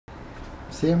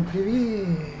Всем привет!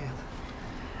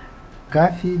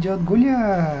 Гаффи идет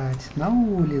гулять на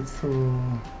улицу.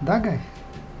 Да, Гаффи?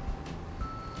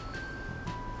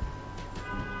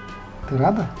 Ты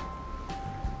рада?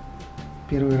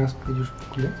 Первый раз пойдешь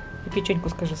погулять? И печеньку,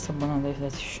 скажи, с собой надо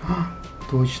взять еще.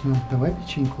 Точно. Давай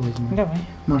печеньку возьмем. Давай.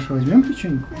 Маша, возьмем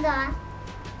печеньку? Да.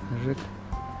 Рыжик,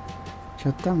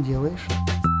 что ты там делаешь?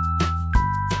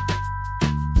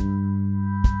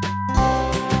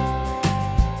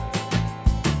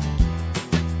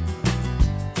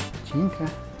 Печенька,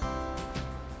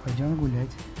 пойдем гулять.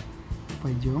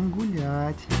 Пойдем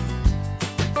гулять.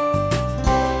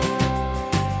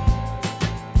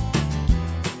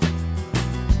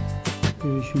 Ты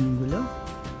еще не гулял?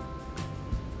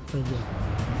 Пойдем.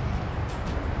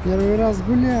 Первый раз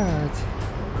гулять.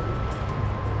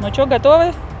 Ну что,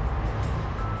 готовы?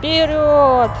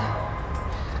 Вперед!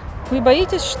 Вы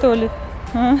боитесь, что ли?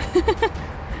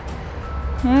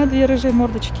 Две рыжие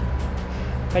мордочки.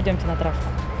 Пойдемте на травку.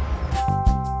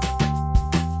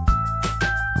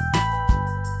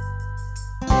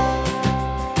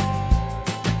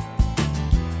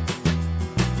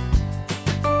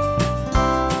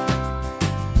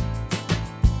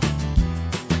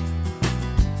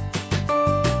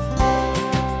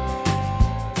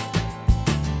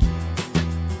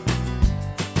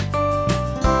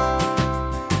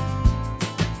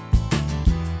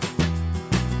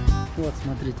 Вот,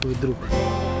 смотри, твой друг.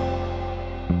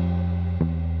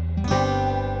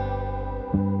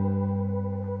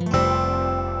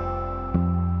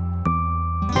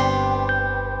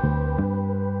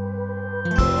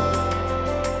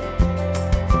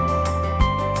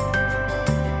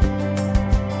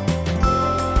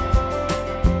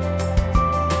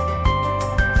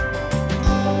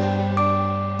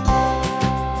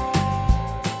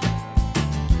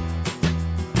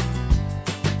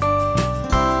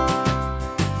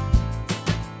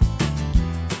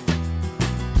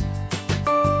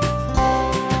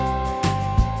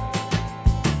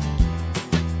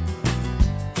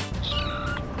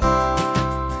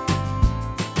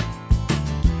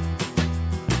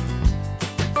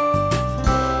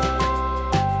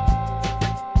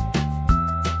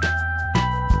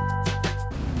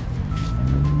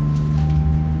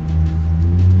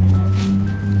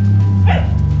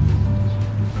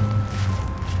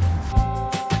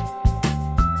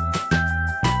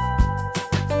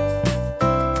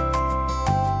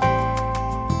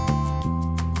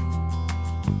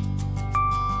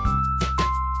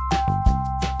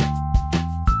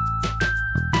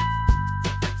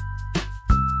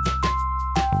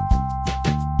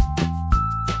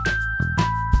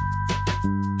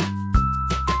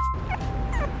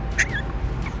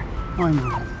 Ой,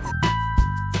 молодец.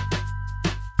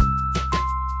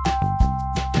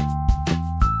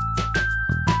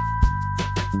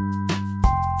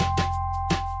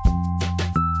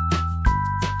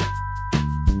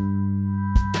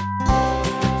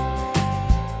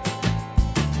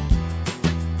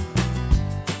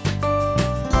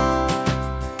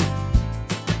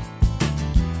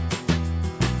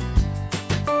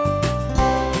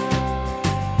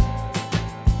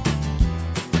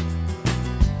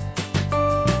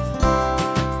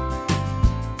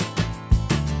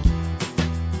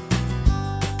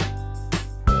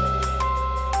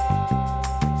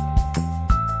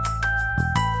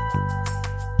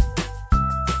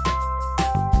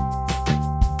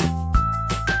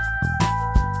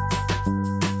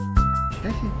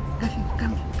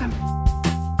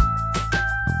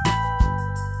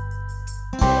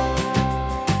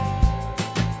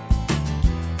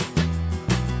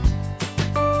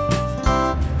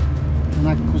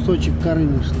 Она кусочек коры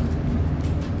нашла.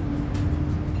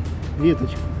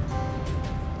 Веточку.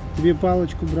 Тебе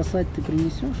палочку бросать ты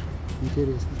принесешь?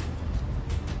 Интересно.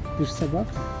 Ты же собака.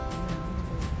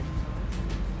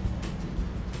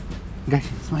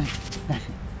 Гаффи, смотри.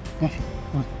 Гаффи. Гаффи.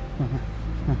 Вот.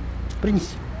 Вот.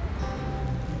 Принеси.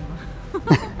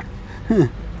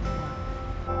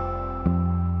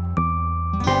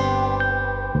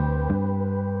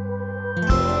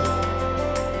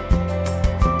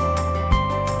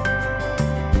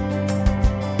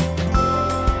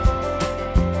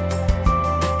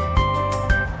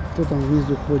 Кто там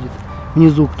внизу ходит?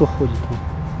 Внизу кто ходит?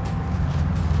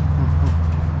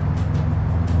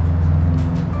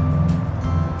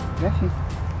 Гаффи,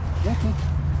 Гаффи,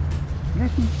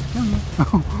 Гаффи,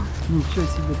 ничего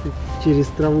себе ты через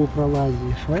траву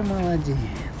пролазишь. Ой, молодец.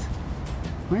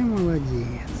 Ой,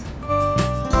 молодец.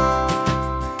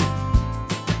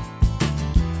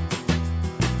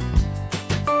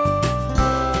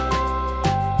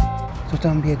 Кто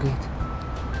там бегает?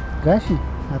 Гаффи?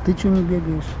 А ты что не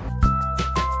бегаешь?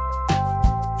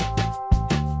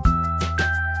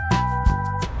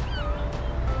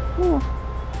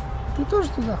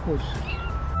 тоже туда хочешь?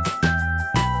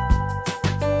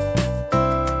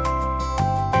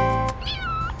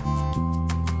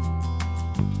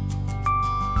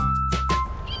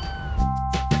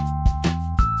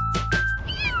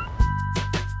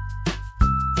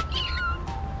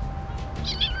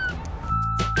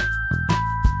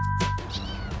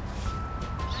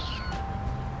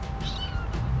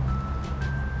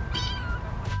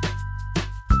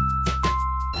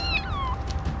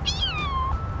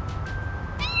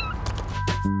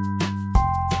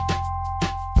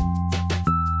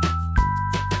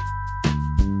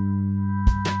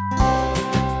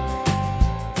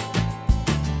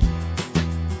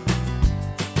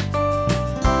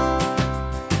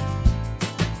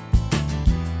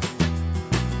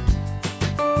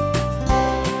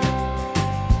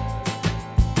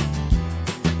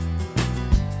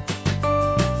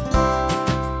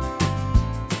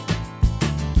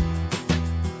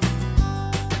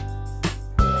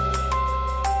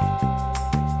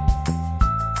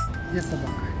 Где собака?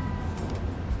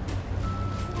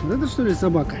 Вот это что ли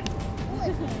собака?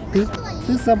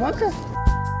 Ты собака?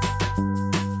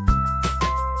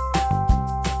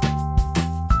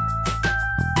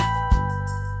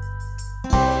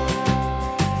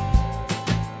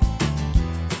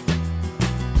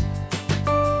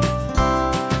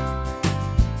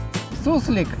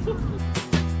 Суслик.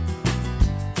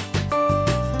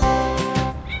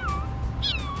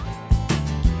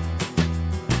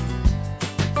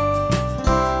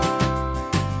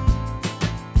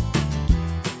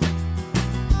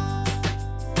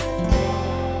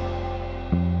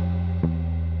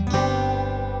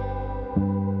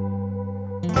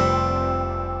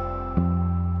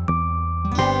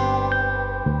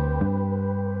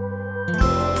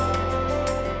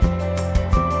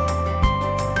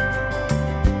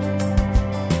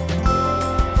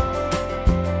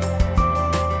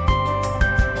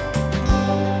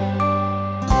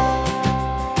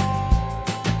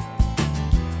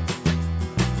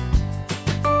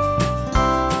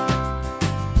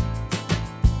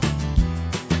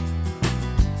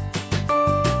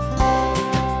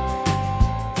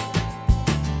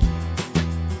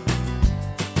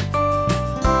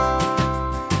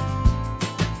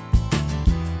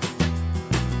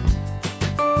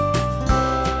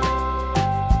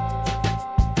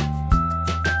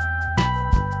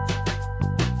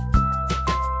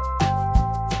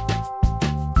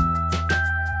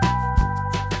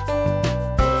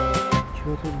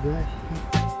 Тут Гаффи.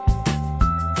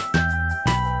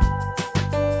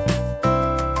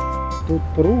 Тут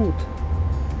пруд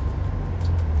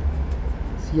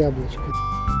с яблочкой.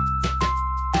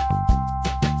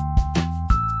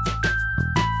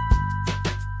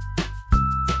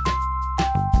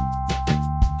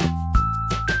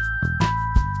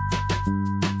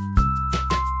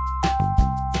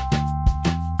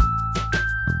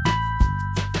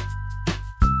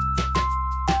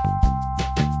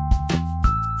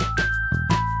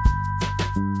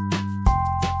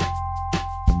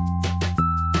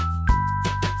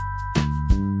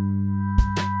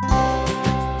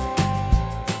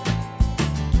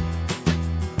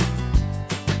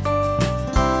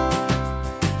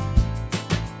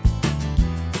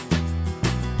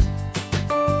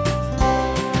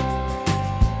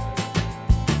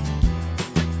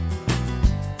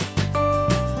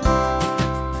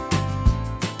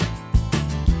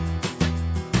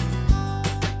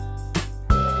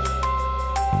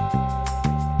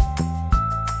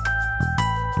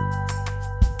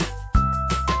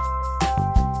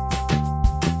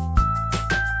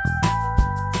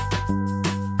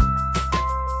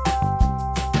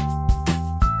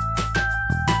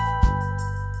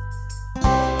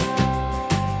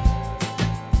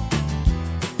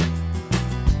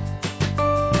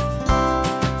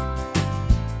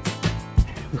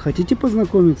 Хотите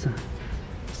познакомиться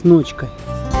с Ночкой?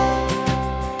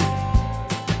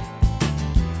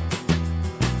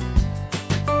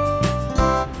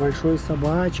 Большой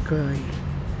собачкой.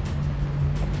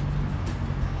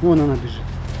 Вон она бежит.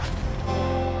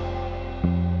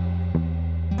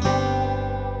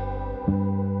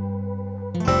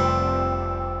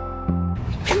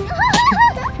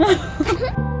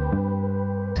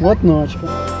 Вот Ночка.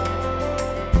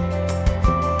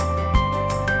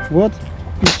 Вот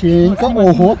Печенька.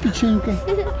 Ого, Печенька.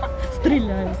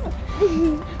 Стреляет.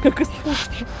 Как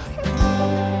остался.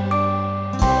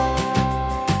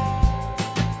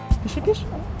 Ты шипишь?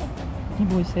 Не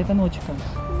бойся, это Ночка.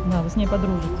 Да, вы с ней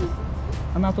подружитесь.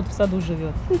 Она тут в саду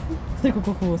живет. Смотри,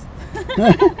 какой хвост.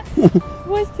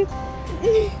 Хвостик.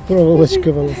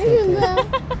 Проволочка волосатая.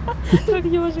 Как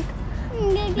ежик.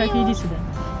 Как, иди сюда.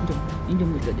 Или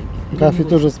мы далеки. Гаффи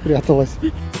тоже спряталась.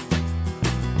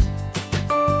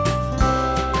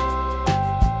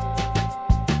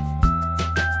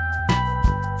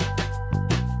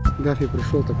 Гаффи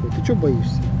пришел такой: ты что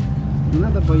боишься? Не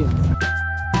надо бояться.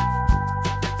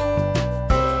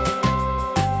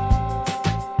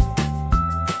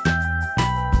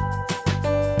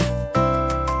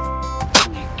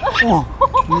 О,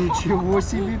 ничего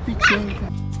себе печенька.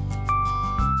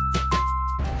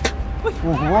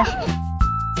 Ого.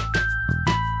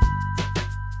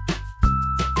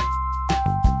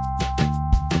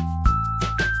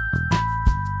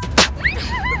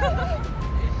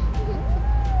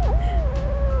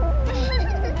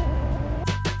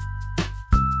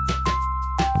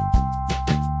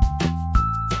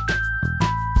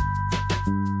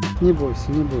 Не бойся,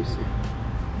 не бойся.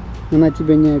 Она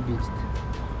тебя не обидит.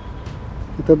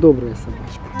 Это добрая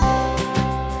собачка.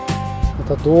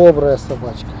 Это добрая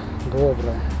собачка.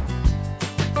 Добрая.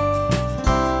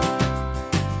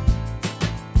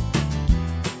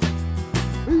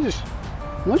 Видишь,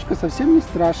 ночка совсем не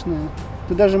страшная.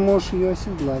 Ты даже можешь ее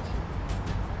оседлать.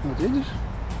 Вот видишь?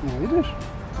 Ну, видишь?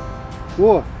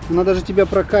 О, она даже тебя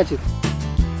прокатит.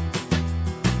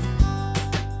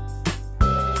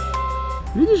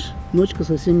 Видишь, ночка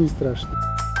совсем не страшная.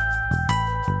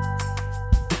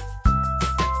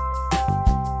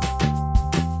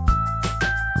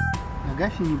 А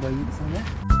Гаффи не боится, да?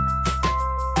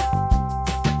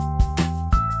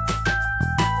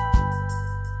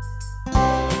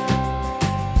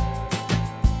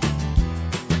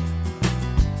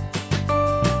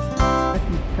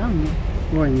 Ко мне.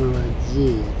 Ой,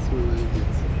 молодец, молодец.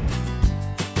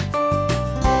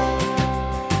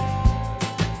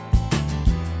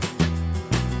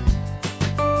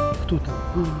 Кто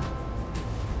там?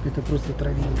 Это просто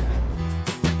травинка.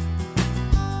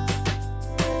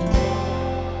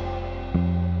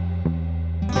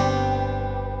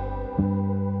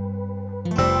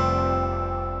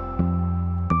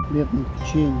 Бедный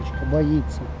печенечка,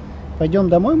 боится. Пойдем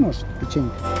домой, может,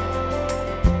 печенька?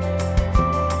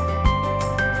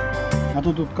 А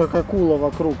тут как акула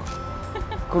вокруг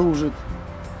кружит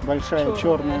большая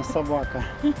черная собака.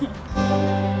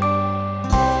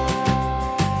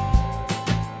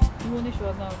 Вон еще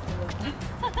одна акула.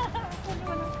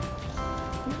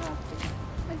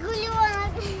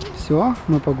 Все,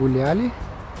 мы погуляли.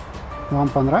 Вам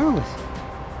понравилось?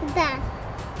 Да.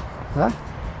 Да?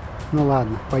 Ну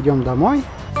ладно, пойдем домой.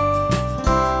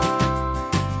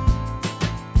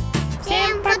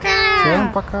 Всем пока!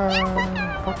 Всем пока!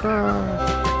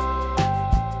 Пока!